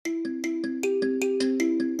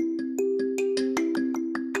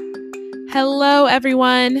Hello,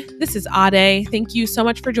 everyone. This is Ade. Thank you so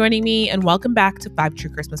much for joining me, and welcome back to 5 True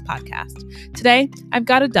Christmas Podcast. Today, I've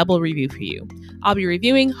got a double review for you. I'll be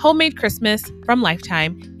reviewing Homemade Christmas from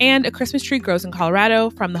Lifetime and A Christmas Tree Grows in Colorado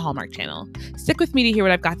from the Hallmark Channel. Stick with me to hear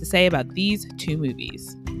what I've got to say about these two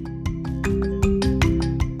movies.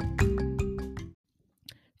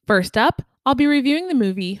 First up, I'll be reviewing the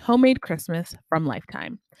movie Homemade Christmas from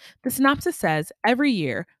Lifetime. The synopsis says, every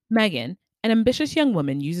year, Megan, an ambitious young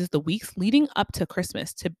woman, uses the weeks leading up to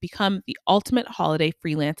Christmas to become the ultimate holiday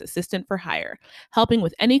freelance assistant for hire, helping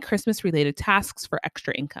with any Christmas-related tasks for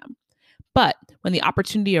extra income. But when the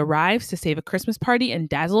opportunity arrives to save a Christmas party and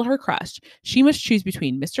dazzle her crush, she must choose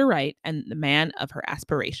between Mr. Right and the man of her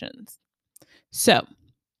aspirations. So,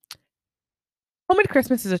 Homemade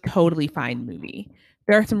Christmas is a totally fine movie.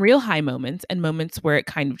 There are some real high moments and moments where it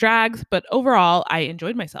kind of drags, but overall, I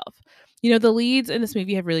enjoyed myself. The leads in this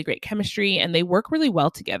movie have really great chemistry and they work really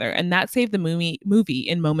well together, and that saved the movie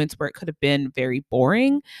in moments where it could have been very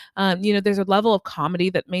boring. There's a level of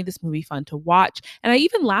comedy that made this movie fun to watch, and I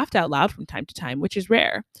even laughed out loud from time to time, which is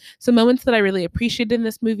rare. Some moments that I really appreciated in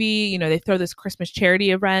this movie, they throw this Christmas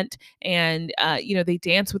charity event, and they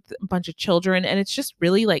dance with a bunch of children, and it's just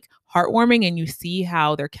really like heartwarming, and you see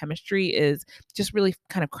how their chemistry is just really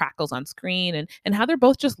kind of crackles on screen, and how they're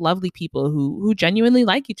both just lovely people who genuinely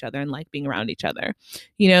like each other and like being around each other.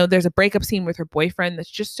 There's a breakup scene with her boyfriend that's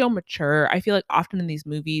just so mature. I feel like often in these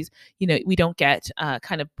movies, we don't get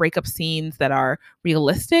kind of breakup scenes that are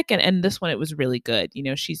realistic, and this one, it was really good.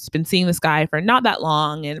 She's been seeing this guy for not that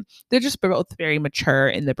long, and they're just both very mature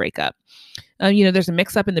in the breakup. There's a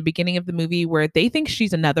mix up in the beginning of the movie where they think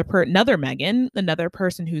she's another Megan, another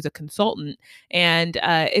person who's a consultant. And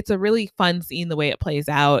it's a really fun scene the way it plays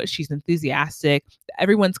out. She's enthusiastic.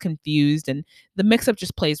 Everyone's confused. And the mix up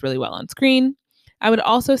just plays really well on screen. I would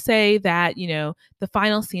also say that, the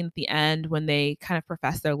final scene at the end when they kind of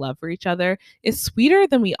profess their love for each other is sweeter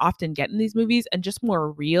than we often get in these movies and just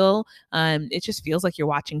more real. It just feels like you're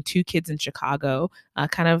watching two kids in Chicago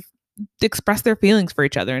kind of express their feelings for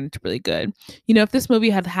each other, and it's really good. If this movie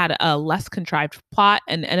had had a less contrived plot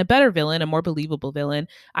and a better villain, a more believable villain,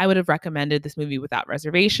 I would have recommended this movie without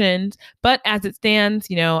reservations. But as it stands,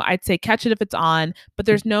 I'd say catch it if it's on, but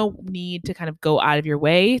there's no need to kind of go out of your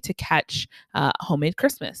way to catch Homemade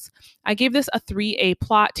Christmas. I gave this a 3A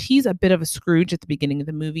plot. He's a bit of a Scrooge at the beginning of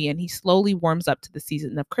the movie, and he slowly warms up to the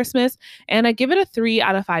season of Christmas, and I give it a 3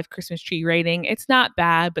 out of 5 Christmas tree rating. It's not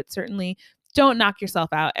bad, but certainly don't knock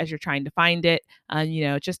yourself out as you're trying to find it.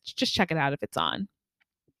 Just check it out if it's on.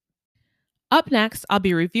 Up next, I'll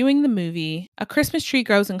be reviewing the movie A Christmas Tree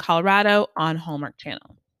Grows in Colorado on Hallmark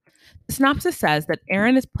Channel. The synopsis says that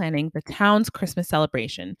Aaron is planning the town's Christmas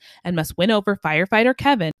celebration and must win over firefighter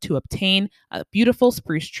Kevin to obtain a beautiful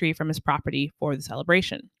spruce tree from his property for the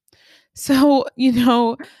celebration. So,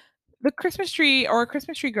 The Christmas Tree or A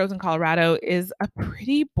Christmas Tree Grows in Colorado is a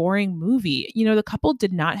pretty boring movie. The couple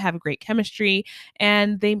did not have great chemistry,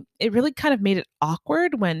 and it really kind of made it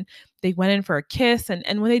awkward when they went in for a kiss, and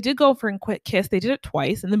when they did go for a quick kiss, they did it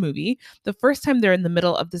twice in the movie. The first time they're in the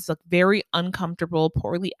middle of this like very uncomfortable,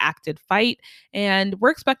 poorly acted fight, and we're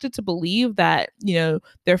expected to believe that,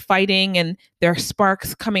 they're fighting and there are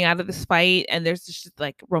sparks coming out of this fight, and there's just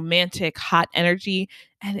like romantic hot energy,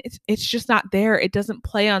 and it's just not there. It doesn't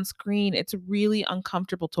play on screen. It's really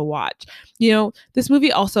uncomfortable to watch. This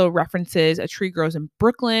movie also references A Tree Grows in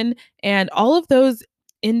Brooklyn, and all of those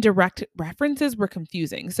indirect references were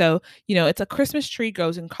confusing. So, it's A Christmas Tree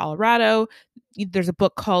Grows in Colorado. There's a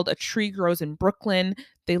book called A Tree Grows in Brooklyn.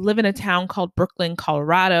 They live in a town called Brooklyn,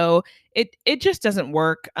 Colorado. It just doesn't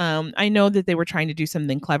work. I know that they were trying to do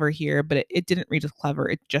something clever here, but it didn't read as clever.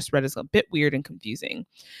 It just read as a bit weird and confusing.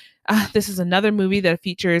 This is another movie that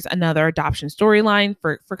features another adoption storyline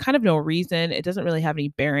for kind of no reason. It doesn't really have any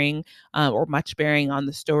bearing or much bearing on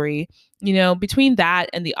the story. Between that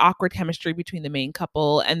and the awkward chemistry between the main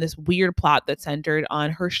couple and this weird plot that's centered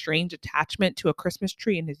on her strange attachment to a Christmas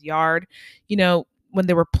tree in his yard, when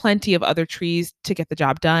there were plenty of other trees to get the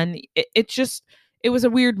job done, it was a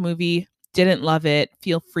weird movie. Didn't love it.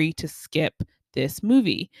 Feel free to skip this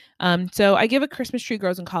movie. So I give A Christmas Tree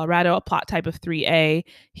Grows in Colorado a plot type of 3A.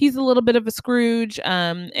 He's a little bit of a Scrooge,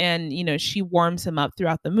 and she warms him up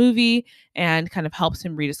throughout the movie and kind of helps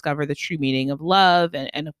him rediscover the true meaning of love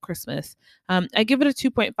and of Christmas. I give it a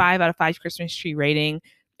 2.5 out of 5 Christmas tree rating.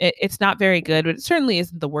 It's not very good, but it certainly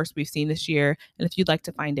isn't the worst we've seen this year. And if you'd like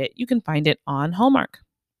to find it, you can find it on Hallmark.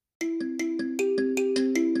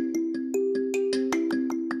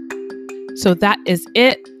 So that is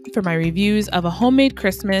it. for my reviews of A Homemade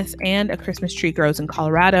Christmas and A Christmas Tree Grows in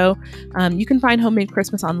Colorado. You can find Homemade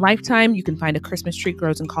Christmas on Lifetime. You can find A Christmas Tree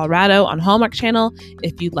Grows in Colorado on Hallmark Channel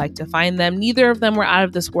if you'd like to find them. Neither of them were out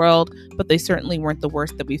of this world, but they certainly weren't the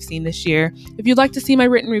worst that we've seen this year. If you'd like to see my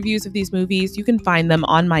written reviews of these movies, you can find them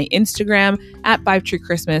on my Instagram at Five Tree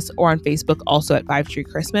Christmas or on Facebook also at Five Tree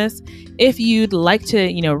Christmas. If you'd like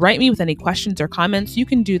to, write me with any questions or comments, you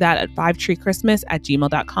can do that at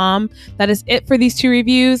fivetreechristmas@gmail.com. That is it for these two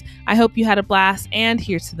reviews. I hope you had a blast, and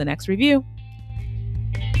here's to the next review.